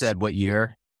Tim, you said what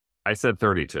year? I said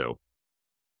 32.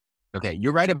 Okay,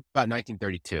 you're right about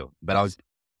 1932, but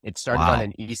it started on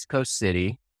an East Coast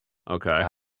city. Okay.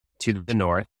 To the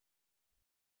north.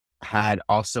 Had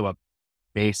also a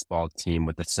baseball team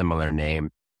with a similar name,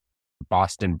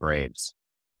 Boston Braves.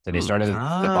 So they started the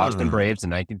Boston Braves in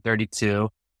 1932.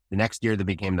 The next year they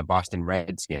became the Boston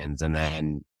Redskins. And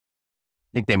then I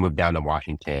think they moved down to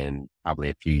Washington probably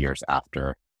a few years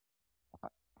after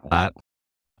that.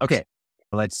 Okay,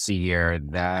 let's see here.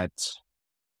 That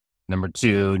number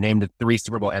 2, named the 3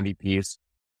 Super Bowl MVPs.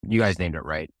 You guys named it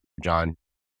right, John.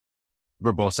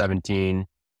 Super Bowl 17.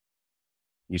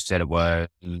 You said it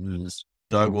was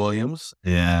Doug Williams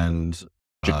and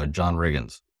John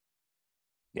Riggins.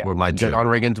 Yeah, John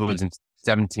Riggins was in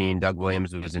 17. Doug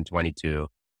Williams was in 22.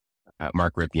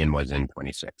 Mark Rypien was in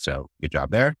 26. So good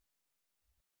job there.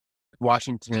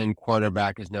 Washington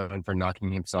quarterback is known for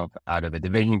knocking himself out of a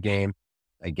division game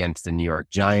against the New York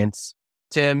Giants.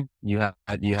 Tim, you had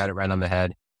it right on the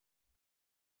head.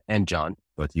 And John,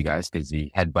 both you guys because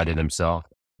he headbutted himself.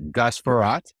 Gus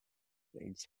Farrat.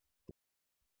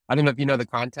 I don't know if you know the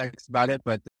context about it,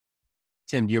 but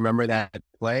Tim, do you remember that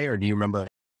play or do you remember?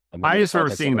 I just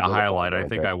remember seeing the highlight. I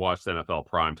think I watched NFL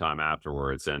primetime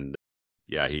afterwards, and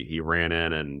yeah, he ran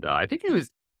in, and I think he was,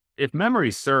 if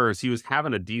memory serves, he was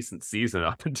having a decent season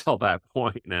up until that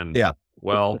point. And Yeah.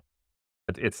 well,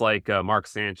 it's like Mark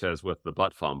Sanchez with the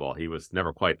butt fumble. He was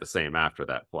never quite the same after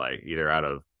that play, either out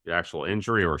of actual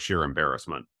injury or sheer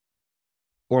embarrassment.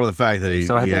 Or the fact that he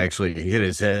So I think- actually hit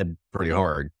his head pretty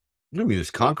hard. I mean,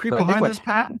 there's concrete So I think behind what- this,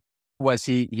 Pat? Was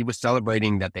he was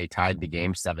celebrating that they tied the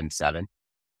game 7-7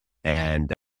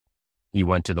 and he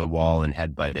went to the wall and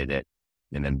headbutted it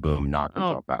and then boom, knocked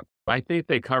himself out. I think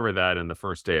they cover that in the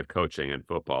first day of coaching in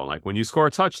football. Like when you score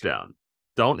a touchdown,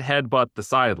 don't headbutt the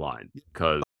sideline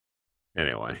because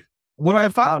anyway. What I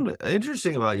found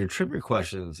interesting about your trivia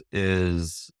questions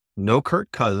is no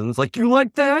Kirk Cousins. Like, you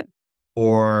like that?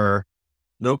 Or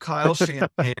no Kyle Shanahan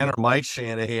or Mike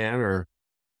Shanahan or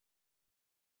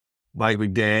Mike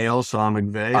McDaniel, Sean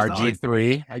McVay.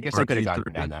 RG3. I guess I could have RG3.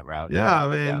 gone down that route. Yeah, I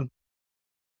mean,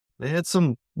 they had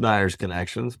some Niners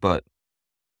connections, but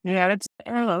Yeah,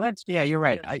 I don't know. Yeah, you're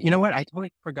right. You know what? I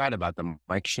totally forgot about the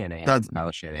Mike Shanahan,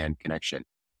 Kyle Shanahan connection.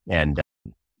 And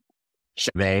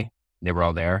they were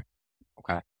all there.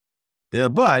 Okay. yeah,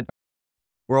 but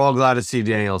we're all glad to see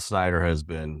Daniel Snyder has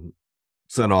been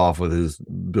sent off with his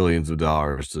billions of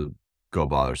dollars to go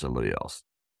bother somebody else.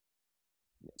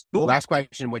 Cool. Last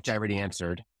question, which I already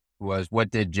answered, was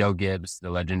what did Joe Gibbs, the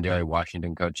legendary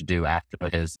Washington coach, do after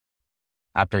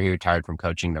he retired from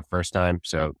coaching the first time?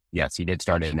 So yes, he did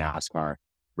start a NASCAR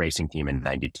racing team in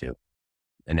 '92.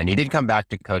 And then he did come back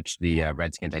to coach the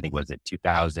Redskins, I think, was it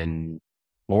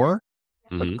 2004?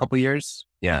 Mhm. A couple years.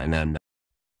 Yeah. And then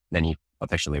he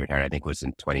officially retired, I think was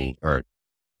in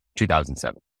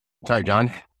 2007. Sorry,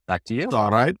 John, back to you. It's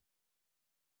all right.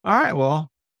 All right.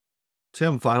 Well,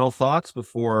 Tim, final thoughts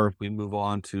before we move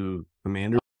on to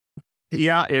Commander.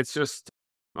 Yeah, it's just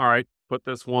all right. Put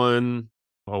this one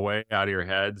away out of your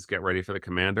heads. Get ready for the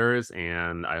Commanders,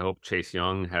 and I hope Chase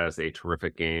Young has a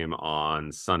terrific game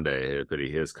on Sunday. But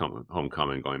he is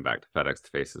homecoming, going back to FedEx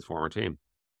to face his former team.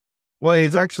 Well,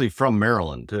 he's actually from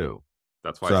Maryland too.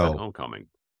 That's why I said homecoming.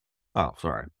 Oh,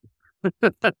 sorry.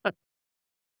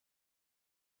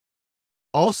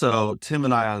 Also, Tim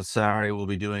and I on Saturday will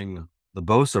be doing the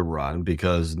Bosa run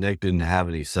because Nick didn't have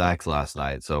any sacks last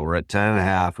night. So we're at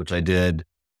 10.5, which I did.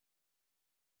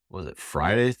 Was it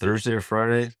Thursday or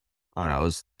Friday? I don't know. It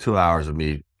was 2 hours of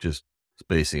me just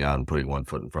spacing out and putting one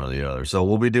foot in front of the other. So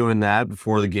we'll be doing that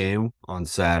before the game on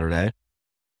Saturday.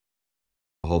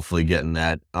 Hopefully getting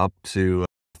that up to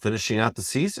finishing out the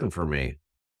season for me.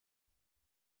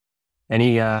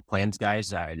 Any plans, guys?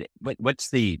 Is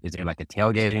there like a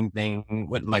tailgating thing?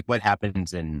 What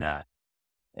happens in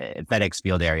FedEx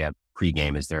Field area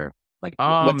pregame? Is there like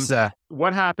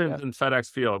what happens in FedEx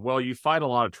Field? Well, you fight a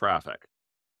lot of traffic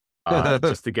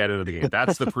just to get into the game.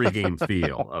 That's the pregame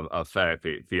feel of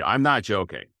FedEx Field. I'm not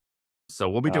joking. So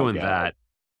we'll be doing that.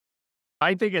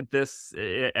 I think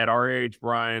at our age,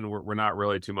 Brian, we're not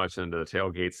really too much into the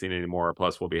tailgate scene anymore.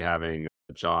 Plus, we'll be having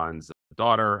John's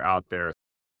daughter out there.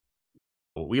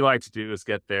 What we like to do is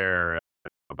get there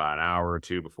about an hour or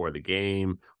two before the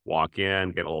game, walk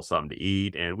in, get a little something to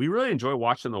eat. And we really enjoy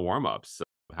watching the warm-ups,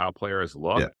 how players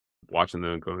look, watching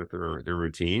them going through their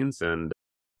routines. And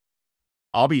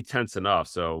I'll be tense enough,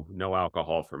 so no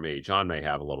alcohol for me. John may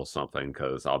have a little something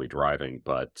because I'll be driving,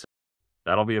 but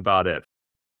that'll be about it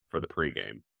for the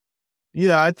pregame.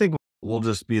 Yeah, I think we'll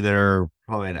just be there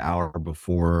probably an hour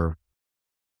before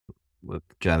with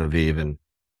Genevieve and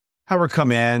have her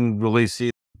come in, really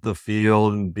see the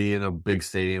field and be in a big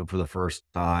stadium for the first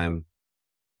time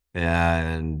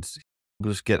and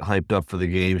just get hyped up for the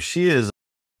game. She is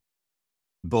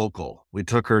vocal. We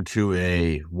took her to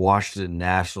a Washington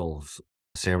Nationals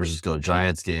San Francisco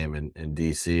Giants game in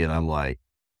DC, and I'm like,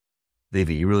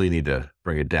 Vivi, you really need to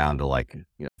bring it down to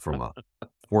from a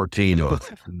 14 to a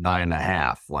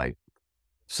 9.5.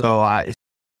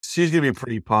 She's going to be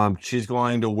pretty pumped. She's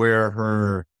going to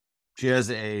wear she has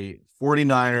a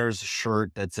 49ers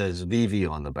shirt that says Vivi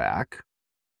on the back.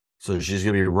 So she's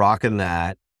going to be rocking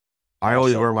that. I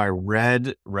always wear my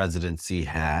red residency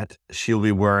hat. She'll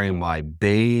be wearing my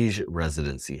beige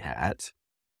residency hat.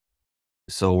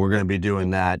 So we're going to be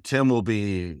doing that. Tim will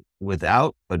be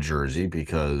without a jersey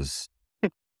because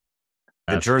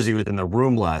the jersey was in the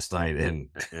room last night. And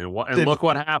look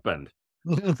what happened.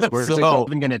 We're not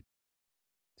even going to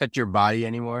touch your body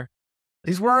anymore.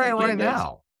 He's wearing it right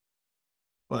now.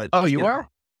 But you are?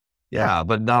 Yeah,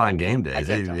 but not on game days.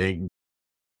 They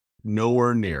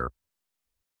nowhere near.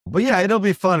 But yeah, it'll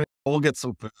be fun. We'll get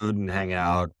some food and hang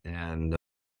out, and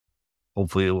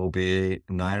hopefully it will be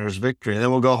a Niners victory. And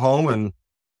then we'll go home and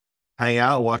hang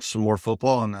out, watch some more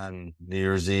football, and then New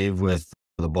Year's Eve with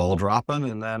the ball dropping,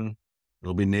 and then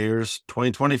it'll be New Year's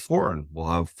 2024, and we'll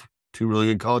have 2 really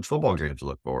good college football games to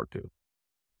look forward to.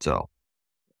 So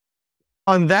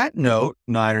on that note,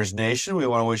 Niners Nation, we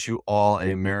want to wish you all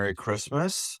a Merry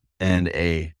Christmas and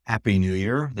a Happy New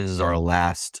Year. This is our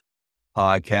last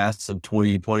podcast of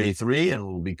 2023, and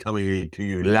we'll be coming to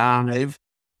you live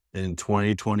in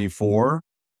 2024.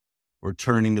 We're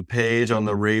turning the page on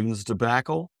the Ravens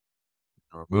debacle.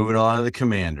 We're moving on to the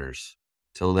Commanders.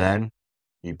 Till then,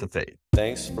 keep the faith.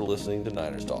 Thanks for listening to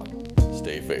Niners Talk.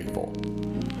 Stay faithful.